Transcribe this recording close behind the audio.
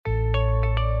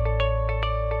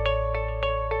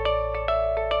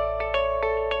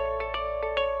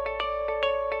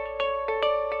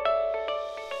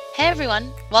Hey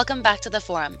everyone, welcome back to the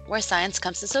forum where science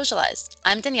comes to socialize.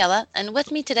 I'm Daniela, and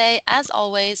with me today, as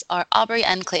always, are Aubrey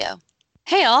and Cleo.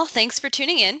 Hey all, thanks for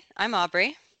tuning in. I'm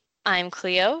Aubrey. I'm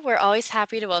Cleo. We're always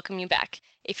happy to welcome you back.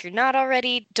 If you're not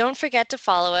already, don't forget to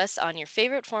follow us on your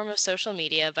favorite form of social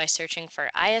media by searching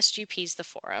for ISGP's The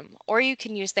Forum, or you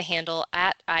can use the handle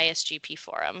at ISGP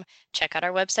Forum. Check out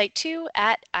our website too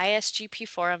at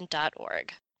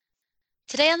isgpforum.org.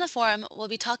 Today on the forum, we'll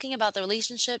be talking about the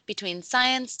relationship between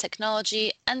science,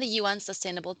 technology, and the UN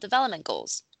Sustainable Development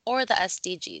Goals, or the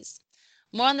SDGs.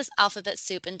 More on this alphabet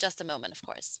soup in just a moment, of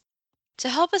course. To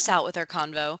help us out with our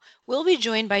convo, we'll be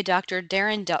joined by Dr.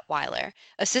 Darren Duttweiler,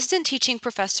 Assistant Teaching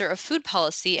Professor of Food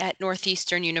Policy at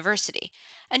Northeastern University.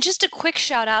 And just a quick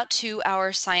shout out to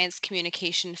our Science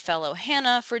Communication Fellow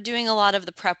Hannah for doing a lot of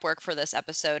the prep work for this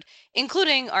episode,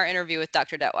 including our interview with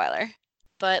Dr. Duttweiler.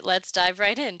 But let's dive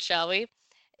right in, shall we?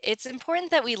 It's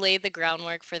important that we lay the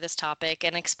groundwork for this topic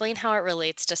and explain how it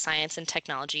relates to science and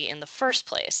technology in the first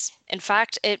place. In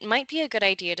fact, it might be a good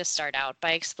idea to start out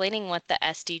by explaining what the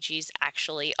SDGs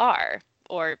actually are.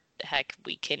 Or, heck,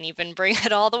 we can even bring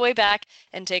it all the way back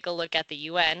and take a look at the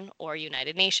UN, or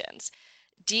United Nations.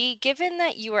 Dee, given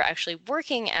that you were actually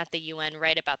working at the UN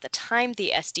right about the time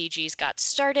the SDGs got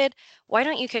started, why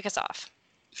don't you kick us off?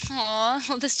 Aw,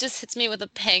 well, this just hits me with a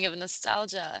pang of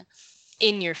nostalgia.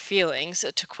 In your feelings,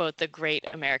 to quote the great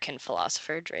American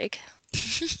philosopher Drake.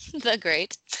 The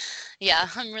great. Yeah,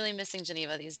 I'm really missing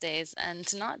Geneva these days,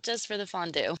 and not just for the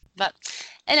fondue. But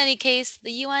in any case,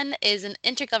 the UN is an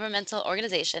intergovernmental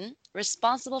organization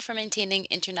responsible for maintaining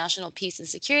international peace and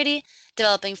security,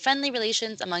 developing friendly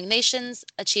relations among nations,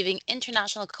 achieving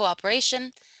international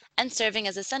cooperation, and serving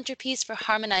as a centerpiece for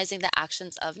harmonizing the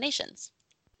actions of nations.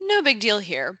 No big deal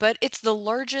here, but it's the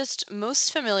largest,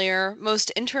 most familiar, most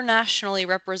internationally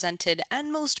represented,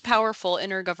 and most powerful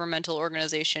intergovernmental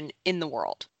organization in the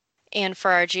world. And for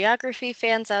our geography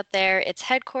fans out there, it's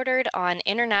headquartered on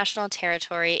international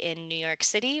territory in New York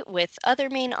City, with other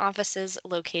main offices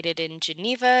located in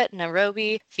Geneva,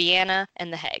 Nairobi, Vienna,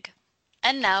 and The Hague.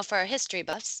 And now for our history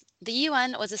buffs. The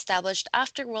UN was established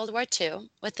after World War II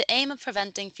with the aim of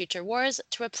preventing future wars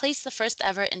to replace the first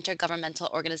ever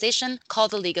intergovernmental organization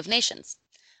called the League of Nations.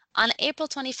 On April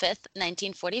 25,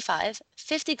 1945,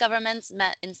 50 governments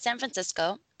met in San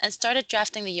Francisco and started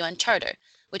drafting the UN Charter,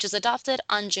 which was adopted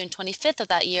on June 25th of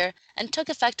that year and took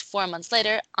effect 4 months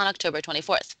later on October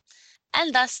 24th.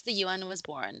 And thus the UN was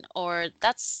born, or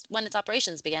that's when its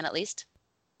operations began at least.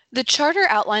 The Charter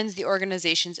outlines the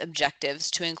organization's objectives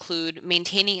to include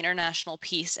maintaining international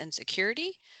peace and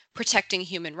security, protecting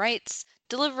human rights,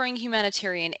 delivering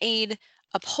humanitarian aid,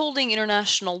 upholding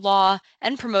international law,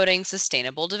 and promoting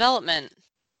sustainable development.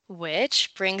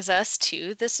 Which brings us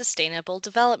to the Sustainable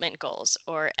Development Goals,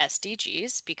 or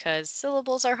SDGs, because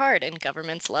syllables are hard and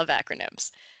governments love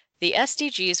acronyms. The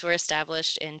SDGs were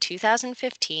established in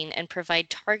 2015 and provide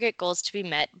target goals to be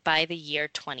met by the year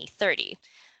 2030.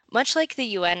 Much like the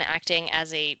UN acting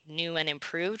as a new and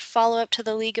improved follow-up to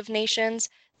the League of Nations,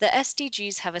 the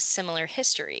SDGs have a similar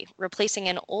history, replacing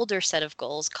an older set of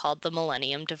goals called the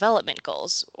Millennium Development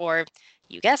Goals, or,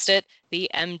 you guessed it, the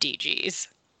MDGs.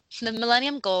 The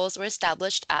Millennium Goals were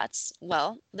established at,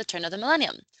 well, the turn of the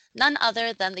millennium, none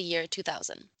other than the year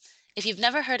 2000. If you've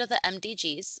never heard of the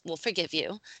MDGs, we'll forgive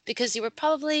you, because you were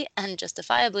probably, and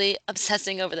justifiably,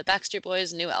 obsessing over the Backstreet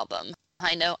Boys' new album.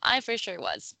 I know, I for sure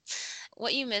was.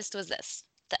 What you missed was this.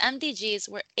 The MDGs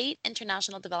were 8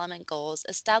 international development goals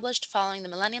established following the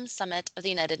Millennium Summit of the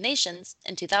United Nations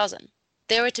in 2000.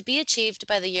 They were to be achieved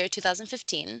by the year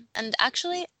 2015, and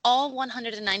actually all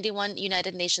 191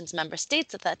 United Nations member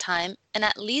states at that time and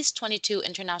at least 22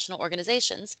 international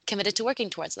organizations committed to working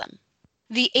towards them.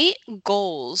 The 8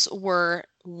 goals were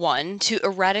 1. To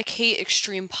eradicate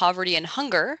extreme poverty and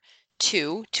hunger,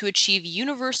 2. To achieve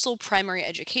universal primary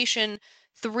education,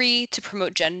 3. To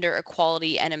promote gender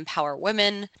equality and empower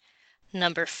women.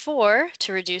 Number 4,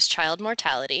 to reduce child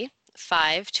mortality.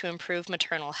 5, to improve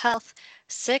maternal health.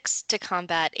 6, to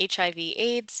combat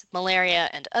HIV/AIDS, malaria,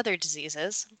 and other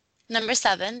diseases. Number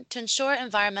 7, to ensure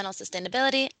environmental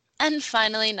sustainability. And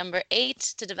finally, number 8,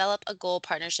 to develop a goal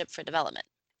partnership for development.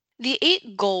 The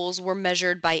 8 goals were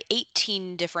measured by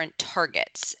 18 different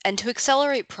targets, and to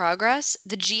accelerate progress,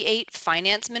 the G8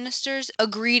 finance ministers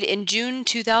agreed in June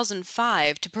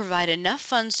 2005 to provide enough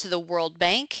funds to the World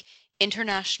Bank,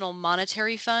 International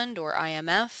Monetary Fund, or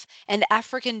IMF, and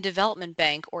African Development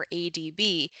Bank, or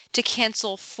ADB, to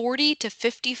cancel $40 to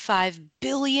 $55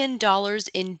 billion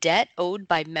in debt owed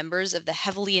by members of the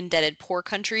heavily indebted poor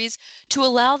countries to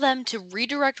allow them to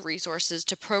redirect resources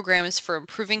to programs for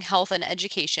improving health and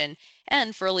education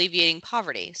and for alleviating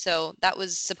poverty. So that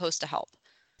was supposed to help.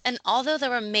 And although there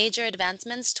were major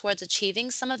advancements towards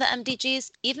achieving some of the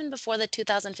MDGs even before the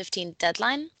 2015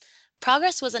 deadline,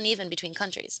 progress was uneven between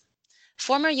countries.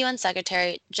 Former UN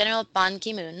Secretary General Ban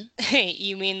Ki-moon,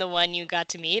 You mean the one you got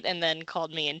to meet and then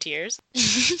called me in tears?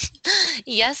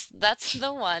 yes, that's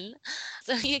the one.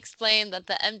 So he explained that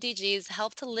the MDGs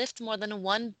helped to lift more than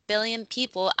 1 billion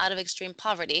people out of extreme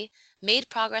poverty, made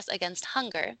progress against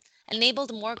hunger,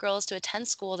 enabled more girls to attend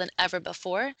school than ever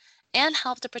before, and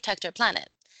helped to protect our planet.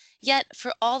 Yet,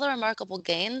 for all the remarkable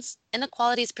gains,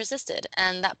 inequalities persisted,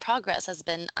 and that progress has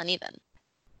been uneven.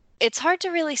 It's hard to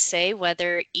really say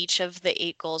whether each of the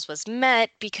 8 goals was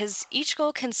met because each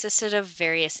goal consisted of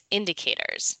various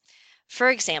indicators.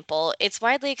 For example, it's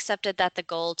widely accepted that the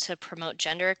goal to promote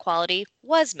gender equality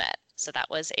was met, so that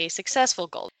was a successful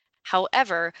goal.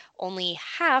 However, only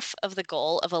half of the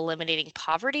goal of eliminating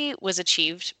poverty was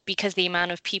achieved because the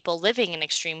amount of people living in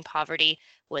extreme poverty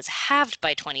was halved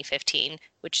by 2015,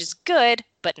 which is good,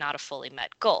 but not a fully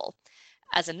met goal.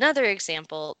 As another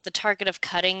example, the target of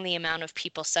cutting the amount of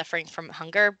people suffering from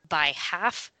hunger by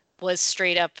half was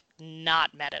straight up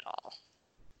not met at all.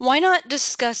 Why not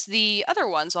discuss the other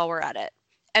ones while we're at it?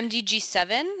 MDG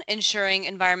 7, ensuring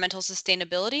environmental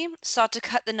sustainability, sought to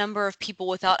cut the number of people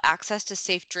without access to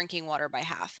safe drinking water by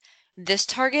half. This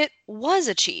target was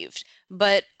achieved,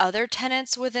 but other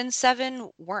tenets within 7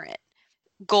 weren't.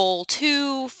 Goal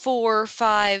 2, 4,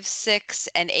 5, 6,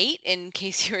 and 8, in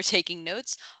case you were taking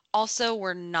notes, also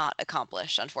were not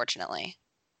accomplished, unfortunately.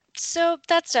 So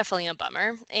that's definitely a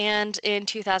bummer. And in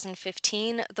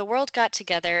 2015, the world got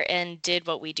together and did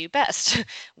what we do best.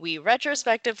 We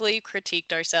retrospectively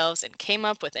critiqued ourselves and came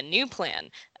up with a new plan,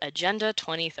 Agenda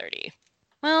 2030.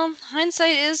 Well,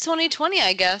 hindsight is 2020,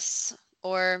 I guess.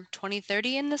 Or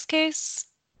 2030 in this case.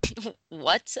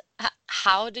 What?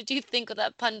 How did you think of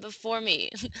that pun before me?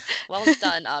 Well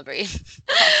done, Aubrey.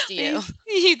 Props to you.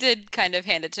 You did kind of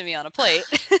hand it to me on a plate.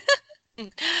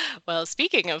 Well,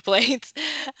 speaking of plates,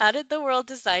 how did the world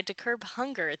decide to curb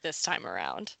hunger this time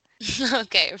around?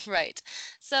 Okay, right.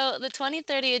 So the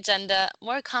 2030 Agenda,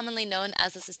 more commonly known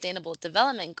as the Sustainable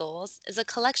Development Goals, is a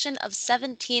collection of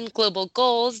 17 global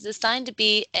goals designed to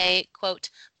be a, quote,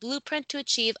 blueprint to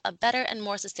achieve a better and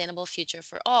more sustainable future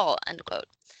for all, end quote.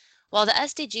 While the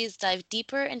SDGs dive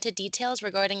deeper into details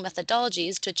regarding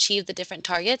methodologies to achieve the different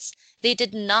targets, they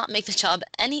did not make the job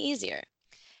any easier.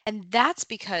 And that's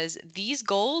because these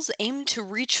goals aim to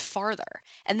reach farther,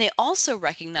 and they also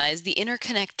recognize the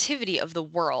interconnectivity of the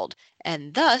world,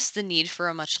 and thus the need for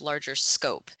a much larger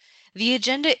scope. The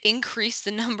agenda increased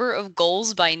the number of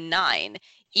goals by 9,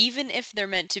 even if they're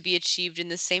meant to be achieved in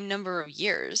the same number of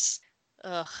years.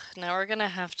 Ugh, now we're gonna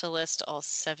have to list all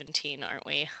 17, aren't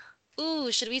we?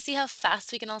 Ooh, should we see how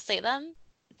fast we can all say them?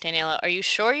 Daniela, are you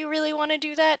sure you really want to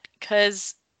do that?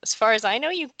 Because as far as I know,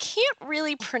 you can't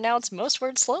really pronounce most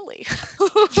words slowly.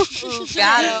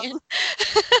 Got him.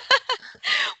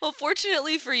 Well,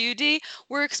 fortunately for you, Dee,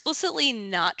 we're explicitly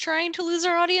not trying to lose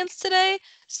our audience today.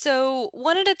 So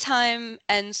one at a time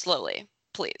and slowly,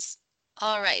 please.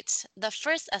 All right. The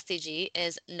first SDG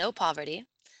is no poverty.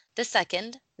 The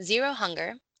second, zero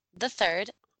hunger. The third,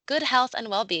 good health and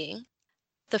well-being.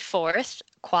 The fourth,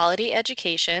 quality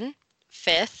education.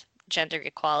 Fifth, gender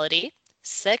equality.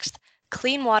 Sixth,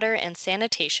 clean water and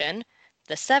sanitation.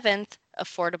 The seventh,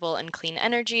 affordable and clean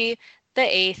energy. The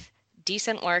eighth,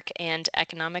 decent work and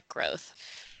economic growth.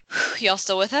 Y'all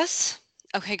still with us?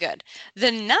 Okay, good.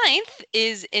 The ninth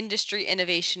is industry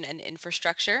innovation and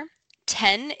infrastructure.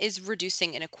 10 is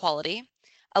reducing inequality.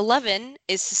 11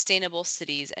 is sustainable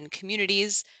cities and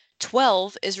communities.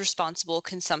 12 is responsible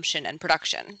consumption and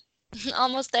production.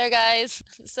 Almost there, guys.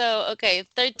 So, okay,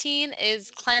 13 is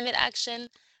climate action.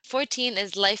 14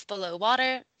 is life below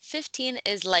water. 15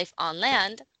 is life on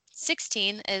land.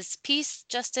 16 is peace,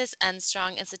 justice, and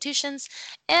strong institutions.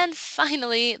 And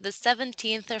finally, the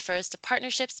 17th refers to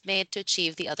partnerships made to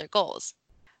achieve the other goals.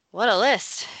 What a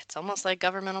list. It's almost like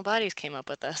governmental bodies came up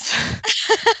with this.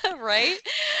 Right?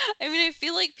 I mean, I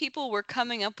feel like people were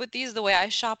coming up with these the way I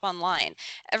shop online.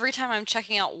 Every time I'm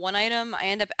checking out one item, I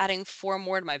end up adding 4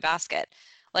 more to my basket.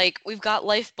 Like, we've got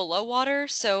life below water,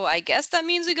 so I guess that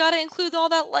means we gotta include all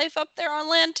that life up there on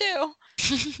land too.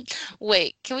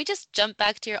 Wait, can we just jump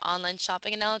back to your online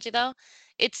shopping analogy though?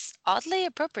 It's oddly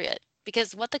appropriate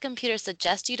because what the computer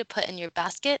suggests you to put in your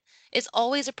basket is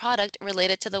always a product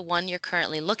related to the one you're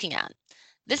currently looking at.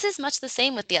 This is much the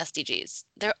same with the SDGs.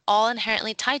 They're all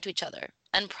inherently tied to each other,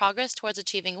 and progress towards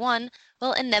achieving one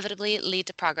will inevitably lead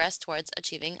to progress towards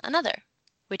achieving another.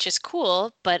 Which is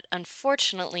cool, but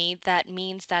unfortunately, that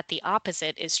means that the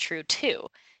opposite is true too.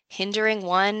 Hindering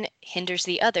one hinders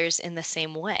the others in the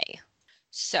same way.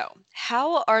 So,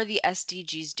 how are the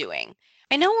SDGs doing?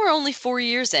 I know we're only 4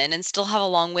 years in and still have a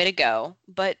long way to go,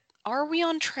 but are we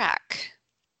on track?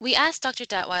 We asked Dr.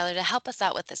 Detweiler to help us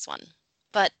out with this one.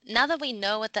 But now that we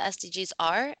know what the SDGs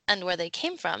are and where they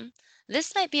came from,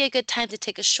 this might be a good time to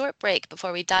take a short break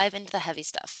before we dive into the heavy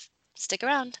stuff. Stick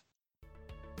around.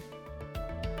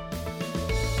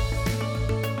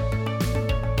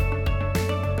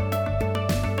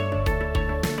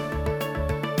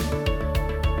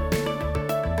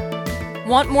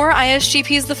 Want more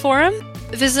ISGP's The Forum?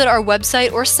 Visit our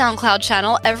website or SoundCloud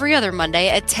channel every other Monday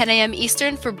at 10 a.m.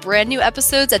 Eastern for brand new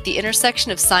episodes at the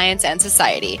intersection of science and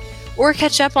society, or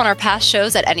catch up on our past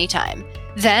shows at any time.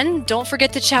 Then, don't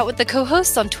forget to chat with the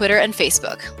co-hosts on Twitter and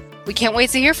Facebook. We can't wait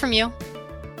to hear from you.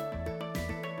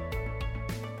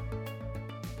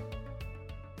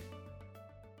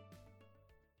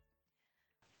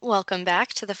 Welcome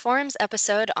back to the Forum's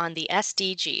episode on the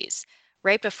SDGs.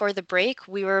 Right before the break,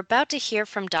 we were about to hear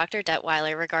from Dr.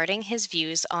 Detweiler regarding his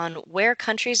views on where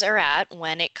countries are at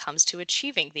when it comes to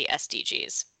achieving the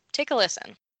SDGs. Take a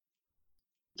listen.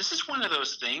 This is one of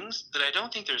those things that I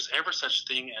don't think there's ever such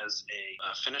thing as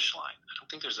a finish line. I don't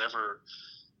think there's ever,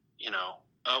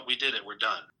 oh, we did it, we're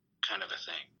done, kind of a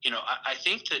thing. I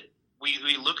think that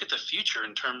we look at the future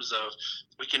in terms of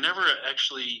we can never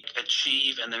actually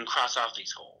achieve and then cross off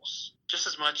these goals. Just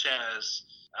as much as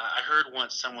I heard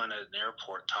once someone at an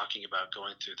airport talking about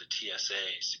going through the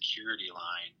TSA security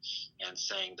line and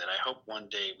saying that I hope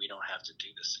one day we don't have to do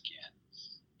this again.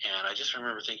 And I just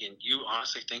remember thinking, you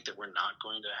honestly think that we're not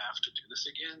going to have to do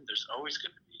this again? There's always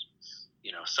going to be,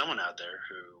 someone out there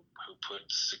who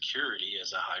puts security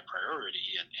as a high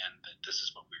priority, and that this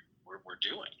is what we're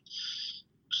doing.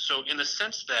 So in the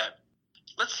sense that,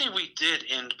 let's say we did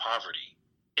end poverty.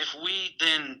 If we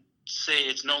then say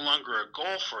it's no longer a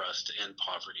goal for us to end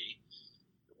poverty,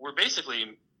 we're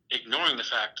basically ignoring the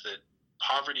fact that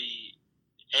poverty,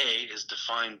 A, is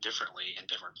defined differently in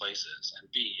different places,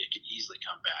 and B, it can easily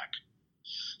come back.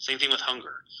 Same thing with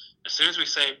hunger. As soon as we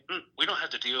say, we don't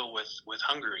have to deal with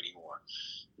hunger anymore,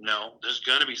 no, there's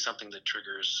going to be something that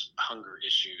triggers hunger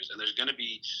issues, and there's going to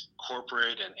be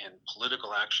corporate and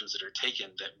political actions that are taken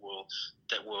that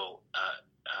will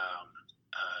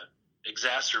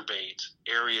exacerbate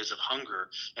areas of hunger.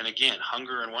 And again,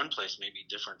 hunger in one place may be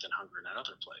different than hunger in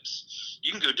another place.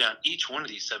 You can go down each one of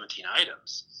these 17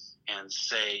 items and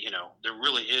say, there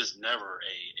really is never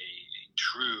a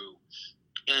true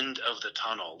end of the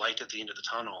tunnel, light at the end of the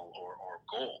tunnel, or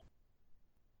goal.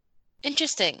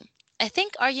 Interesting. I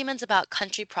think arguments about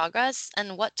country progress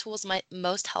and what tools might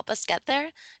most help us get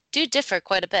there do differ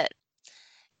quite a bit.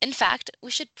 In fact,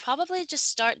 we should probably just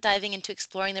start diving into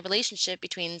exploring the relationship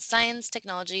between science,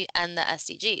 technology, and the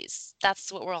SDGs.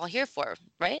 That's what we're all here for,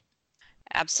 right?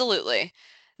 Absolutely.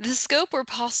 The scope or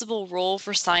possible role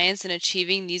for science in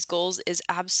achieving these goals is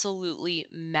absolutely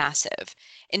massive.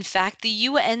 In fact, the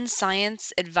UN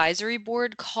Science Advisory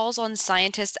Board calls on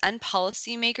scientists and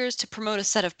policymakers to promote a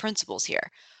set of principles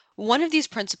here. One of these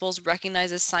principles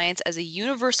recognizes science as a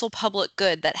universal public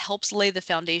good that helps lay the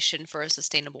foundation for a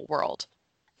sustainable world.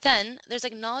 Then there's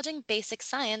acknowledging basic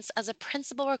science as a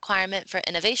principal requirement for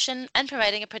innovation and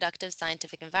providing a productive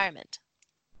scientific environment.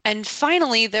 And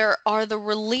finally, there are the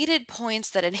related points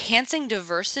that enhancing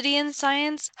diversity in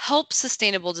science helps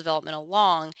sustainable development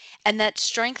along, and that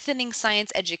strengthening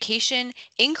science education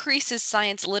increases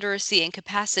science literacy and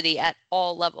capacity at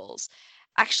all levels.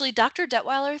 Actually, Dr.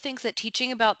 Detweiler thinks that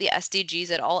teaching about the SDGs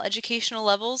at all educational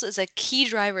levels is a key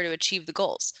driver to achieve the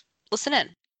goals. Listen in.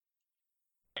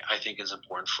 I think it's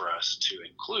important for us to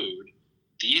include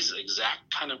these exact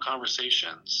kind of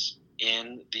conversations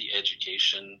in the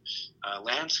education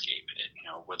landscape.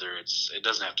 Whether it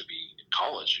doesn't have to be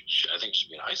college. I think it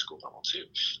should be at high school level too.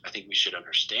 I think we should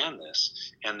understand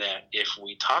this, and that if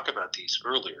we talk about these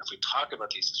earlier, if we talk about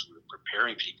these as we're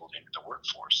preparing people to enter the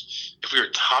workforce, if we are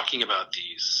talking about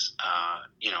these,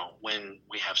 when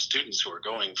we have students who are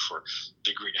going for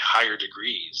higher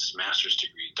degrees, master's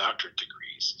degree, doctorate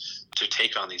degrees, to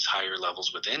take on these higher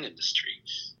levels within industry,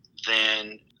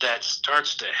 then that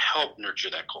starts to help nurture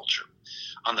that culture.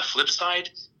 On the flip side,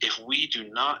 if we do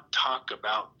not talk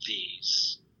about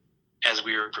these as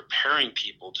we are preparing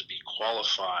people to be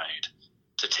qualified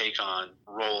to take on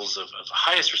roles of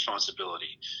highest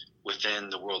responsibility within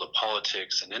the world of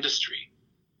politics and industry,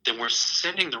 then we're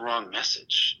sending the wrong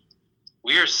message.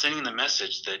 We are sending the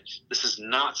message that this is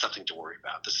not something to worry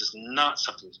about. This is not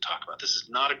something to talk about. This is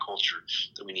not a culture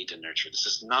that we need to nurture. This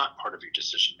is not part of your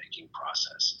decision-making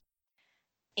process.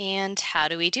 And how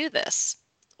do we do this?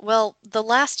 Well, the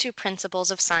last two principles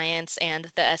of science and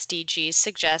the SDGs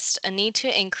suggest a need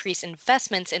to increase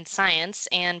investments in science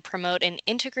and promote an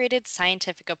integrated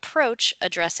scientific approach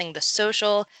addressing the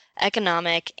social,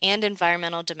 economic, and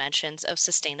environmental dimensions of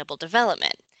sustainable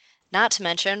development, not to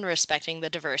mention respecting the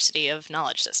diversity of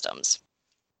knowledge systems.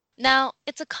 Now,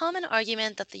 it's a common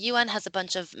argument that the UN has a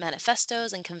bunch of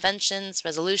manifestos and conventions,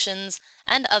 resolutions,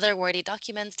 and other wordy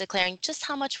documents declaring just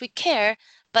how much we care,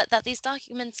 but that these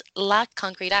documents lack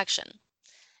concrete action.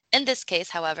 In this case,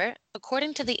 however,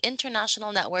 according to the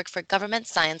International Network for Government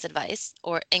Science Advice,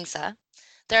 or INGSA,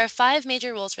 there are 5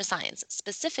 major rules for science,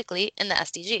 specifically in the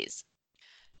SDGs.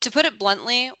 To put it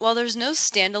bluntly, while there's no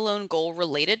standalone goal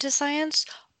related to science,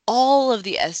 all of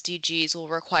the SDGs will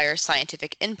require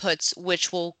scientific inputs,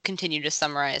 which we'll continue to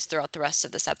summarize throughout the rest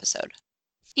of this episode.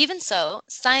 Even so,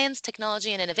 science,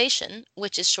 technology, and innovation,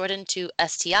 which is shortened to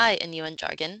STI in UN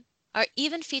jargon, are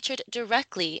even featured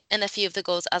directly in a few of the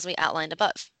goals as we outlined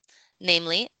above.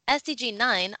 Namely, SDG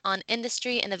 9 on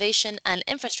industry, innovation, and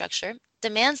infrastructure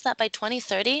demands that by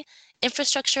 2030,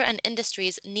 infrastructure and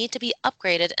industries need to be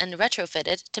upgraded and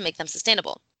retrofitted to make them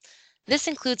sustainable. This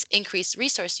includes increased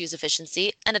resource use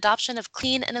efficiency and adoption of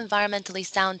clean and environmentally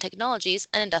sound technologies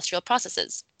and industrial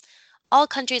processes. All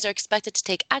countries are expected to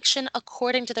take action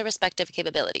according to their respective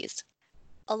capabilities.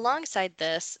 Alongside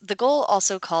this, the goal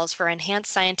also calls for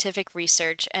enhanced scientific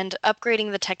research and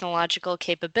upgrading the technological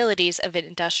capabilities of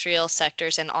industrial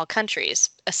sectors in all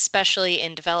countries, especially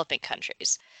in developing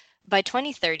countries. By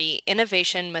 2030,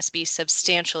 innovation must be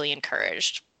substantially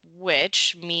encouraged,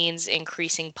 which means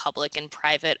increasing public and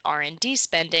private R&D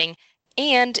spending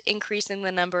and increasing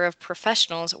the number of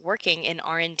professionals working in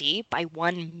R&D by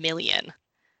 1 million.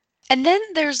 And then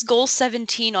there's Goal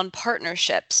 17 on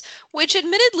partnerships, which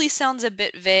admittedly sounds a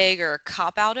bit vague or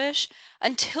cop-out-ish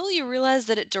until you realize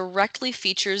that it directly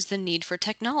features the need for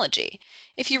technology.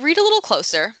 If you read a little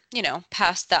closer,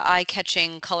 past the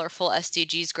eye-catching, colorful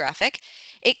SDGs graphic,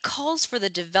 it calls for the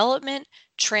development,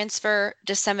 transfer,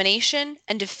 dissemination,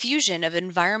 and diffusion of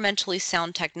environmentally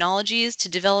sound technologies to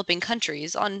developing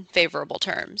countries on favorable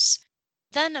terms.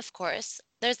 Then, of course,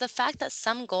 there's the fact that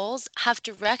some goals have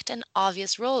direct and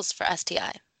obvious roles for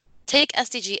STI. Take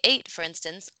SDG 8, for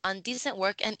instance, on decent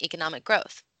work and economic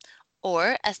growth,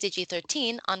 or SDG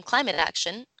 13 on climate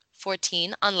action,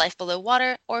 14 on life below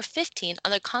water, or 15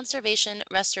 on the conservation,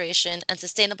 restoration, and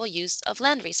sustainable use of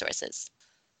land resources.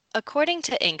 According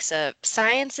to INGSA,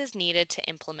 science is needed to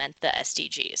implement the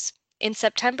SDGs. In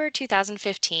September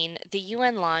 2015, the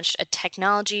UN launched a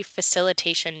technology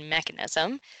facilitation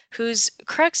mechanism whose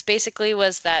crux basically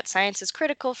was that science is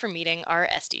critical for meeting our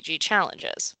SDG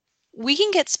challenges. We can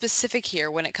get specific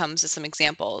here when it comes to some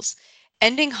examples.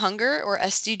 Ending hunger, or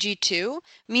SDG 2,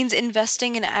 means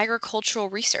investing in agricultural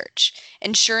research.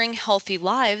 Ensuring healthy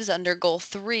lives under Goal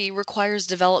 3 requires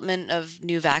development of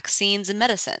new vaccines and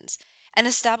medicines. And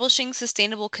establishing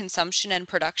sustainable consumption and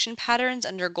production patterns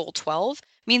under Goal 12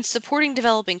 means supporting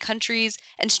developing countries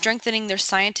and strengthening their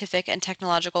scientific and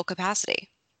technological capacity.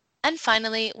 And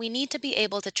finally, we need to be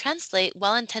able to translate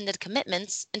well-intended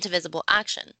commitments into visible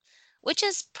action, which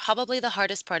is probably the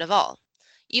hardest part of all.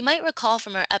 You might recall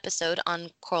from our episode on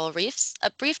coral reefs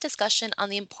a brief discussion on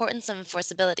the importance of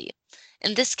enforceability.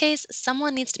 In this case,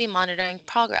 someone needs to be monitoring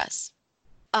progress.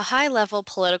 A high-level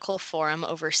political forum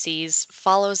overseas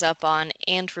follows up on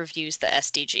and reviews the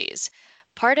SDGs.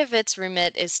 Part of its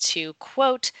remit is to,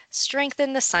 quote,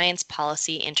 strengthen the science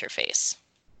policy interface.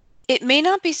 It may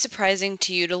not be surprising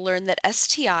to you to learn that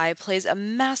STI plays a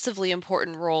massively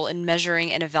important role in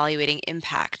measuring and evaluating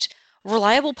impact.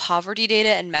 Reliable poverty data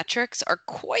and metrics are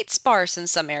quite sparse in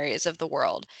some areas of the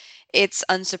world. It's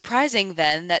unsurprising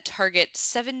then that target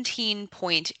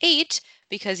 17.8,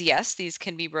 because yes, these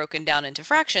can be broken down into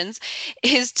fractions,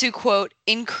 is to, quote,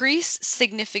 increase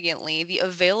significantly the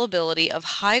availability of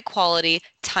high quality,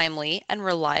 timely, and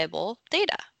reliable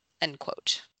data, end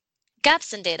quote.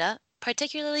 Gaps in data,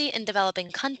 particularly in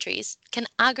developing countries, can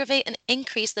aggravate and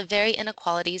increase the very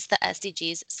inequalities the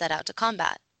SDGs set out to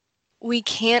combat. We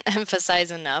can't emphasize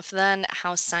enough, then,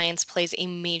 how science plays a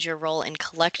major role in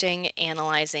collecting,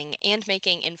 analyzing, and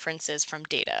making inferences from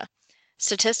data.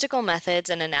 Statistical methods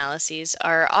and analyses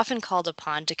are often called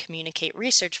upon to communicate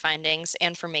research findings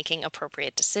and for making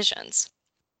appropriate decisions.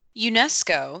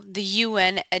 UNESCO, the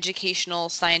UN Educational,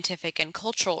 Scientific, and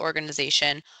Cultural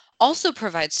Organization, also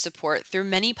provides support through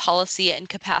many policy and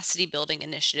capacity building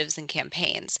initiatives and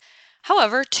campaigns.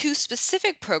 However, 2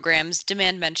 specific programs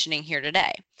demand mentioning here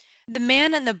today. The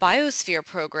Man and the Biosphere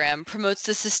program promotes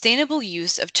the sustainable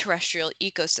use of terrestrial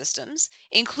ecosystems,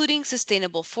 including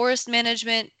sustainable forest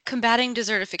management, combating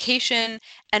desertification,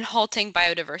 and halting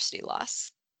biodiversity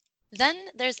loss. Then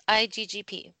there's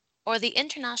IGGP, or the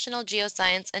International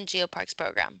Geoscience and Geoparks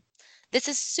Program. This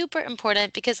is super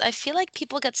important because I feel like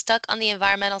people get stuck on the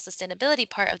environmental sustainability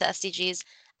part of the SDGs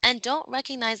and don't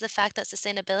recognize the fact that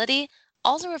sustainability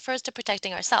also refers to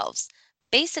protecting ourselves,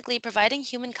 basically providing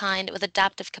humankind with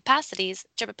adaptive capacities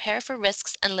to prepare for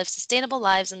risks and live sustainable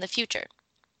lives in the future.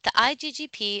 The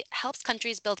IGGP helps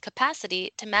countries build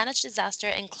capacity to manage disaster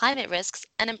and climate risks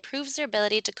and improves their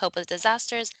ability to cope with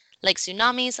disasters like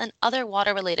tsunamis and other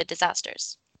water-related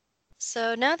disasters.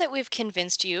 So now that we've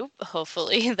convinced you,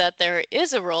 hopefully, that there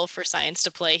is a role for science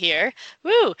to play here,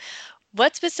 woo!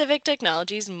 What specific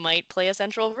technologies might play a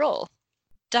central role?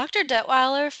 Dr.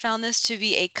 Detweiler found this to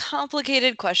be a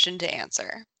complicated question to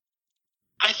answer.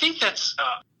 I think that's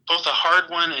both a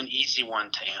hard one and easy one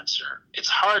to answer. It's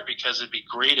hard because it'd be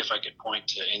great if I could point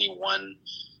to any one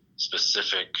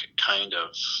specific kind of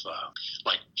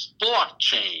like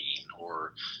blockchain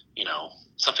or,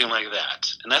 something like that.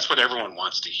 And that's what everyone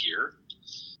wants to hear.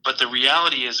 But the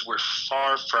reality is we're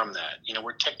far from that.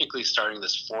 We're technically starting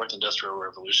this fourth industrial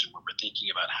revolution where we're thinking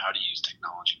about how to use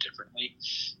technology differently.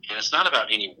 And it's not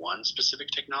about any one specific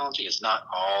technology. It's not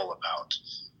all about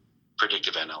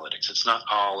predictive analytics. It's not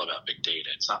all about big data.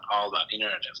 It's not all about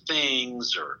Internet of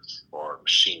Things or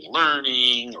machine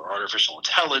learning or artificial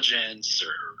intelligence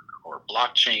or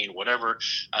blockchain, whatever.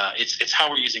 It's how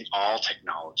we're using all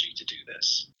technology to do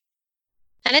this.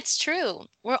 And it's true.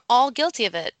 We're all guilty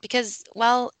of it because,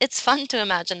 well, it's fun to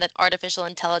imagine that artificial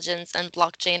intelligence and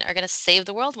blockchain are going to save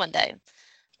the world one day.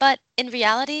 But in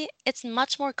reality, it's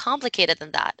much more complicated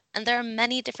than that, and there are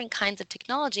many different kinds of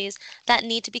technologies that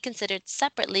need to be considered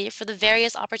separately for the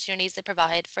various opportunities they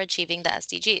provide for achieving the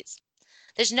SDGs.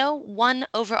 There's no one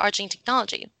overarching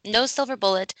technology, no silver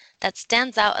bullet that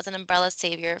stands out as an umbrella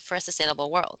savior for a sustainable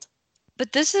world.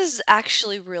 But this is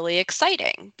actually really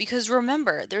exciting because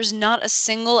remember, there's not a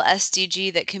single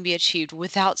SDG that can be achieved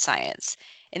without science.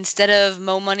 Instead of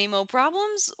mo money, mo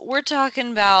problems, we're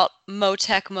talking about mo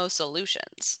tech, mo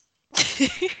solutions.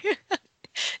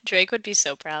 Drake would be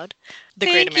so proud. The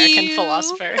Thank great American you.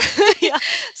 philosopher. Yeah,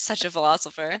 such a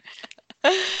philosopher.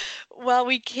 While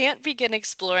we can't begin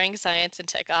exploring science and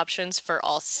tech options for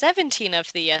all 17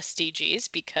 of the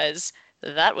SDGs because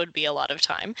that would be a lot of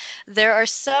time, there are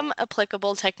some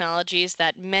applicable technologies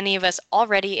that many of us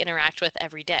already interact with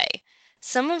every day.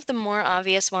 Some of the more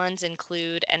obvious ones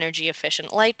include energy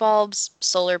efficient light bulbs,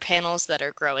 solar panels that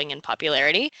are growing in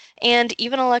popularity, and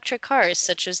even electric cars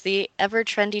such as the ever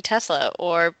trendy Tesla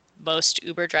or most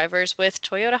Uber drivers with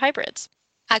Toyota hybrids.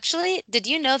 Actually, did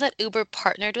you know that Uber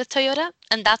partnered with Toyota?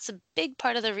 And that's a big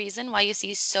part of the reason why you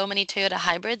see so many Toyota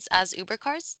hybrids as Uber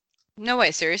cars? No way,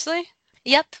 seriously?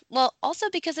 Yep, well,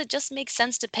 also because it just makes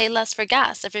sense to pay less for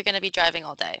gas if you're going to be driving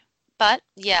all day. But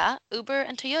yeah, Uber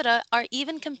and Toyota are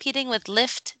even competing with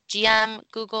Lyft, GM,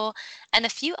 Google, and a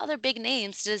few other big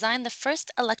names to design the first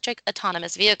electric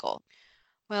autonomous vehicle.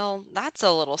 Well, that's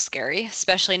a little scary,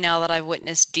 especially now that I've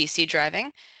witnessed DC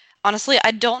driving. Honestly,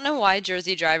 I don't know why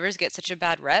Jersey drivers get such a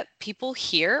bad rep. People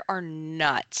here are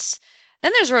nuts.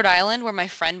 Then there's Rhode Island, where my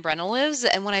friend Brenna lives,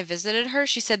 and when I visited her,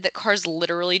 she said that cars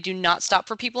literally do not stop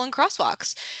for people in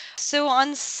crosswalks. So,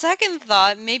 on second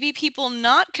thought, maybe people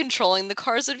not controlling the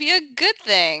cars would be a good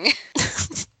thing.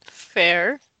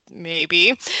 Fair,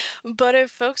 maybe. But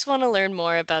if folks want to learn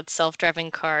more about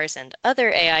self-driving cars and other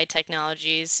AI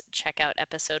technologies, check out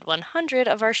episode 100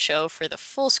 of our show for the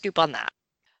full scoop on that.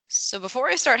 So before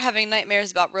I start having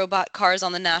nightmares about robot cars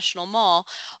on the National Mall,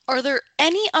 are there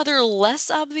any other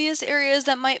less obvious areas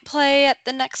that might play at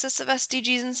the nexus of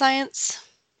SDGs and science?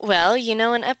 Well,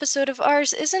 an episode of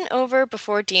ours isn't over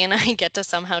before Dee and I get to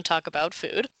somehow talk about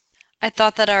food. I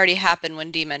thought that already happened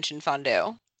when Dee mentioned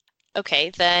fondue. Okay,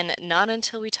 then not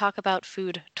until we talk about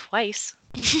food twice.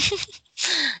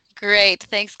 Great,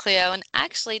 thanks, Cleo. And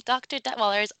actually, Dr.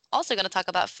 Detweiler is also going to talk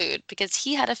about food because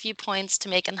he had a few points to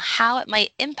make on how it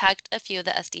might impact a few of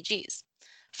the SDGs.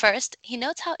 First, he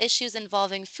notes how issues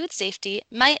involving food safety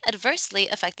might adversely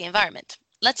affect the environment.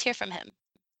 Let's hear from him.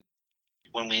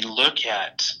 When we look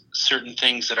at certain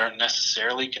things that aren't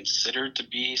necessarily considered to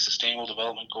be sustainable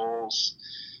development goals,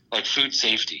 like food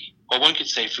safety, well, one could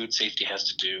say food safety has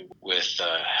to do with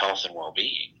health and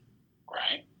well-being,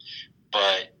 right?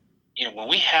 But when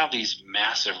we have these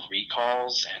massive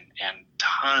recalls and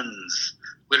tons,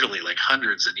 literally like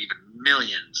hundreds and even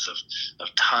millions of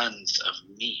tons of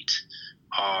meat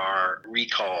are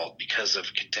recalled because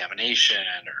of contamination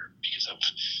or because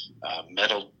of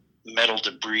metal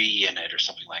debris in it or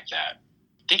something like that.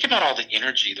 Think about all the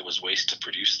energy that was wasted to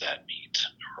produce that meat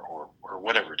or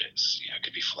whatever it is. It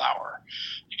could be flour,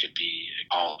 it could be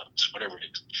olives, whatever it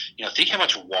is. Think how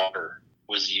much water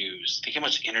was used. Think how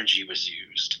much energy was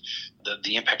used,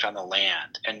 the impact on the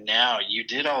land. And now you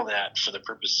did all that for the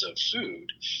purpose of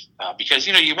food, because,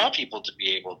 you want people to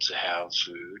be able to have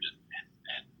food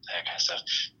and that kind of stuff.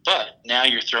 But now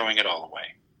you're throwing it all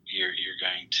away. You're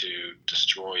going to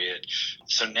destroy it.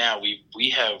 So now we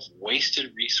have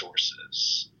wasted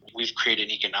resources. We've created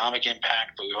an economic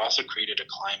impact, but we've also created a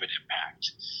climate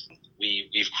impact.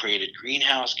 We've created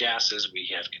greenhouse gases. We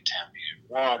have contaminated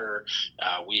water.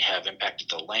 We have impacted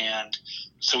the land.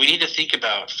 So we need to think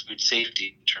about food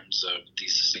safety in terms of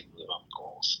these sustainable development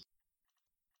goals.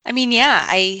 I mean, yeah,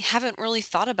 I haven't really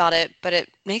thought about it, but it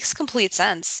makes complete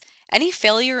sense. Any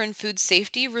failure in food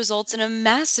safety results in a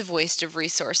massive waste of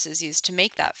resources used to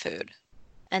make that food.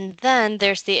 And then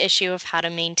there's the issue of how to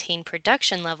maintain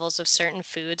production levels of certain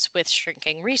foods with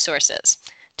shrinking resources.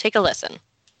 Take a listen.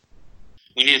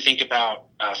 We need to think about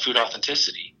food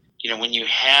authenticity. When you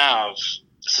have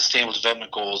sustainable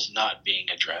development goals not being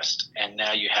addressed, and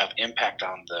now you have impact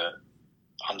on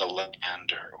the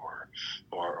land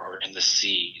or in the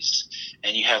seas,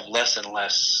 and you have less and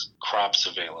less crops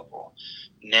available.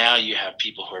 Now you have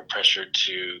people who are pressured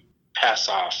to pass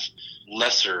off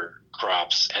lesser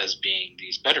crops as being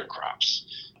these better crops.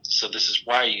 So this is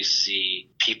why you see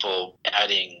people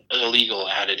adding illegal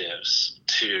additives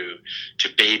to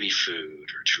baby food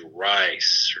or to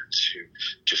rice or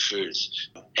to foods,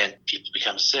 and people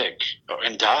become sick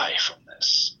and die from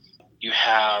this. You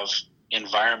have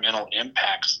environmental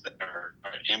impacts that are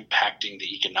impacting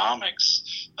the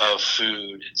economics of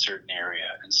food in certain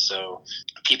area, and so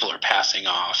people are passing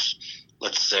off,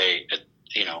 let's say,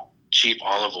 cheap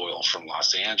olive oil from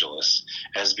Los Angeles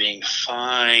as being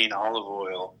fine olive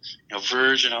oil,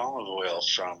 virgin olive oil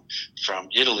from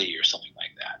Italy or something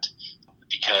like that,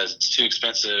 because it's too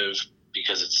expensive,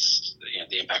 because it's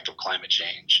the impact of climate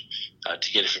change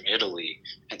to get it from Italy.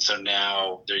 And so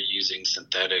now they're using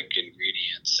synthetic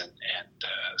ingredients and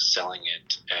selling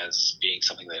it as being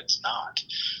something that it's not.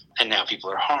 And now people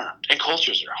are harmed and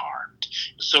cultures are harmed.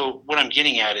 So what I'm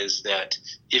getting at is that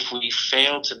if we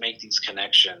fail to make these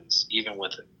connections, even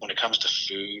when it comes to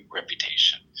food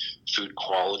reputation, food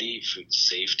quality, food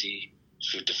safety,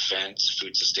 food defense,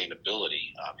 food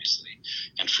sustainability, obviously,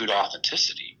 and food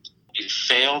authenticity, we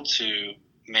fail to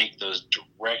make those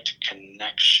direct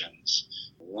connections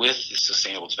with the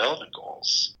Sustainable Development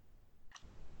Goals.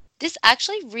 This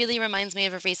actually really reminds me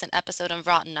of a recent episode of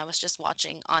Rotten I was just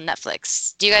watching on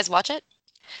Netflix. Do you guys watch it?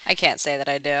 I can't say that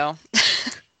I do.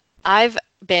 I've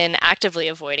been actively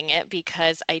avoiding it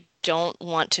because I don't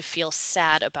want to feel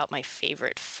sad about my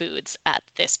favorite foods at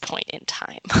this point in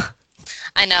time.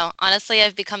 I know. Honestly,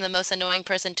 I've become the most annoying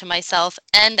person to myself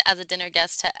and as a dinner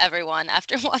guest to everyone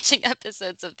after watching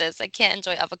episodes of this. I can't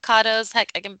enjoy avocados.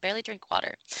 Heck, I can barely drink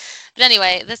water. But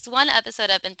anyway, this one episode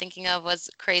I've been thinking of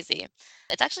was crazy.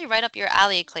 It's actually right up your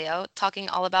alley, Cleo, talking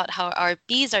all about how our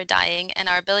bees are dying and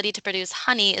our ability to produce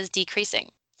honey is decreasing.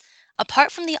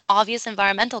 Apart from the obvious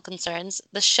environmental concerns,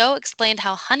 the show explained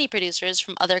how honey producers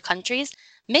from other countries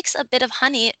mix a bit of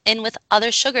honey in with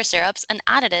other sugar syrups and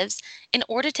additives in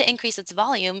order to increase its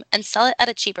volume and sell it at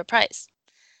a cheaper price.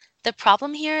 The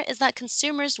problem here is that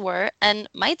consumers were, and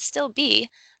might still be,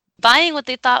 buying what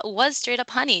they thought was straight up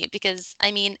honey because,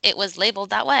 it was labeled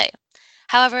that way.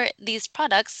 However, these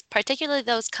products, particularly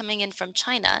those coming in from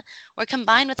China, were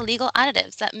combined with illegal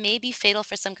additives that may be fatal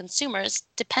for some consumers,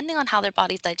 depending on how their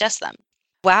bodies digest them.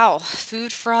 Wow,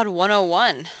 food fraud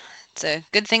 101. It's a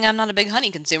good thing I'm not a big honey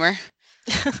consumer.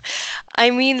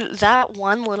 That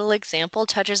one little example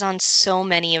touches on so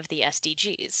many of the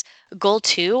SDGs. Goal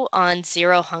 2 on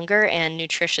zero hunger and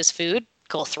nutritious food,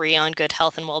 Goal 3 on good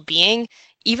health and well-being,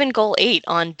 even Goal 8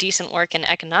 on decent work and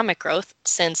economic growth,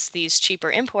 since these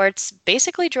cheaper imports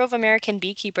basically drove American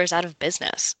beekeepers out of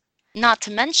business. Not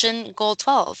to mention Goal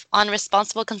 12 on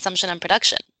responsible consumption and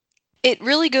production. It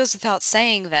really goes without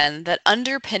saying, then, that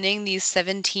underpinning these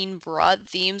 17 broad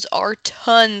themes are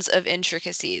tons of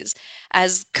intricacies,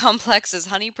 as complex as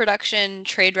honey production,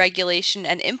 trade regulation,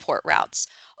 and import routes,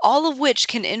 all of which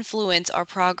can influence our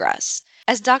progress.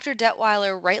 As Dr.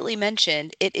 Detweiler rightly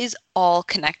mentioned, it is all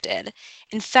connected.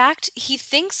 In fact, he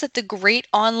thinks that the great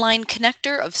online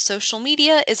connector of social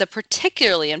media is a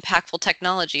particularly impactful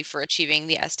technology for achieving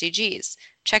the SDGs.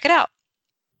 Check it out.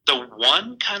 The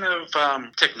one kind of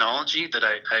technology that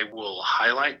I will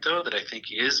highlight, though, that I think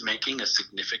is making a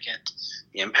significant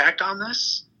impact on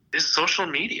this is social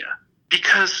media.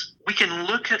 Because we can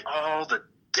look at all the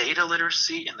data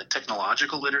literacy and the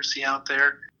technological literacy out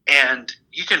there, and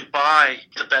you can buy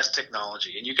the best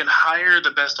technology and you can hire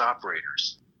the best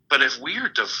operators. But if we are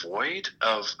devoid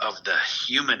of the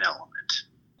human element,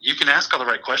 you can ask all the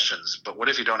right questions, but what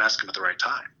if you don't ask them at the right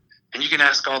time? And you can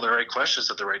ask all the right questions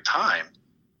at the right time.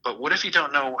 But what if you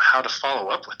don't know how to follow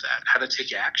up with that, how to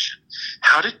take action,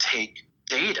 how to take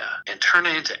data and turn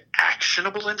it into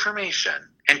actionable information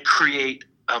and create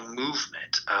a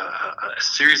movement, a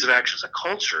series of actions, a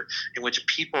culture in which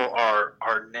people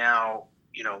are now,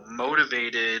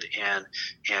 motivated and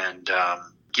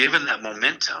given that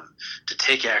momentum to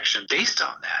take action based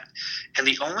on that. And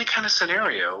the only kind of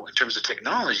scenario in terms of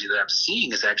technology that I'm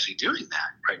seeing is actually doing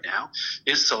that right now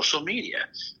is social media,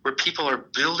 where people are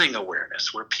building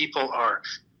awareness, where people are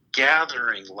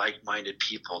gathering like-minded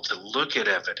people to look at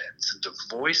evidence and to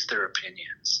voice their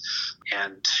opinions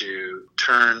and to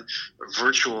turn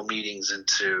virtual meetings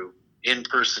into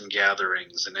in-person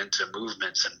gatherings and into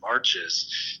movements and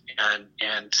marches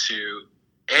and to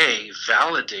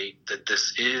validate that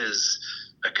this is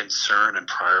a concern and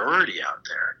priority out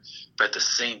there. But at the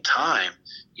same time,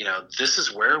 this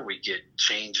is where we get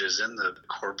changes in the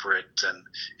corporate and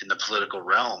in the political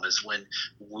realm, is when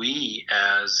we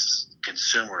as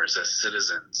consumers, as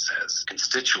citizens, as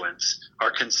constituents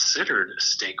are considered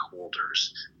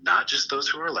stakeholders, not just those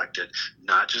who are elected,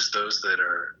 not just those that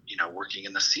are, working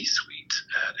in the C-suite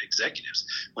executives.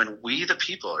 When we, the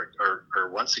people,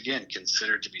 are once again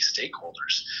considered to be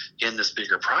stakeholders in this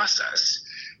bigger process,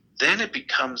 then it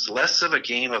becomes less of a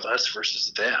game of us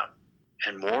versus them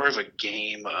and more of a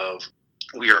game of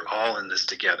we are all in this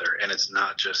together, and it's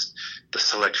not just the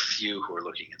select few who are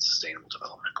looking at sustainable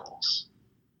development goals.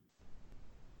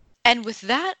 And with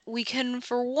that, we can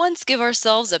for once give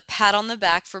ourselves a pat on the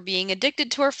back for being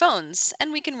addicted to our phones,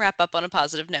 and we can wrap up on a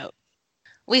positive note.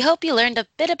 We hope you learned a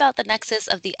bit about the nexus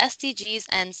of the SDGs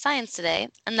and science today,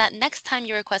 and that next time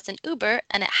you request an Uber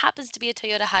and it happens to be a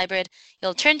Toyota hybrid,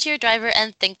 you'll turn to your driver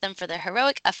and thank them for their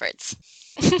heroic efforts.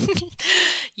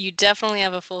 You definitely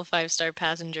have a full 5-star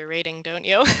passenger rating, don't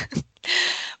you?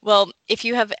 Well, if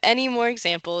you have any more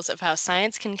examples of how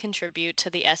science can contribute to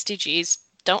the SDGs,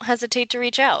 don't hesitate to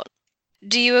reach out.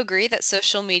 Do you agree that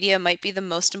social media might be the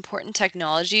most important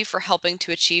technology for helping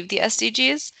to achieve the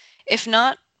SDGs? If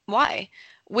not, why?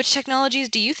 Which technologies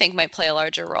do you think might play a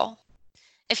larger role?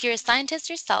 If you're a scientist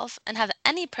yourself and have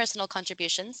any personal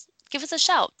contributions, give us a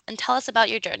shout and tell us about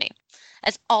your journey.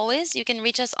 As always, you can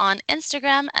reach us on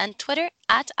Instagram and Twitter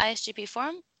at ISGP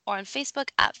Forum or on Facebook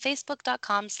at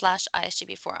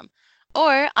facebook.com/ISGP Forum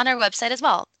or on our website as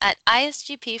well at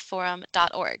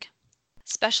isgpforum.org.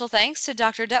 Special thanks to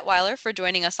Dr. Detweiler for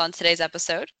joining us on today's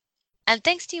episode. And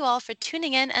thanks to you all for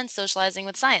tuning in and socializing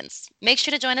with science. Make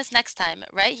sure to join us next time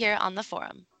right here on the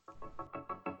forum.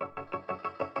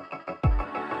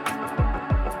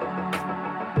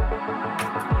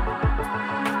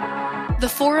 The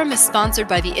Forum is sponsored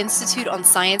by the Institute on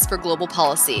Science for Global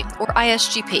Policy, or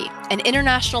ISGP, an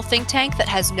international think tank that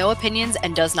has no opinions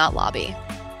and does not lobby.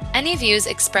 Any views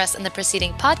expressed in the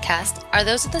preceding podcast are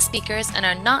those of the speakers and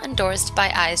are not endorsed by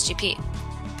ISGP.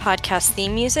 Podcast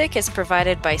theme music is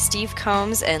provided by Steve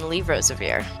Combs and Lee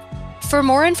Rosevere. For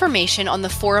more information on the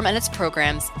Forum and its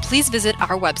programs, please visit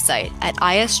our website at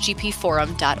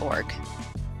isgpforum.org.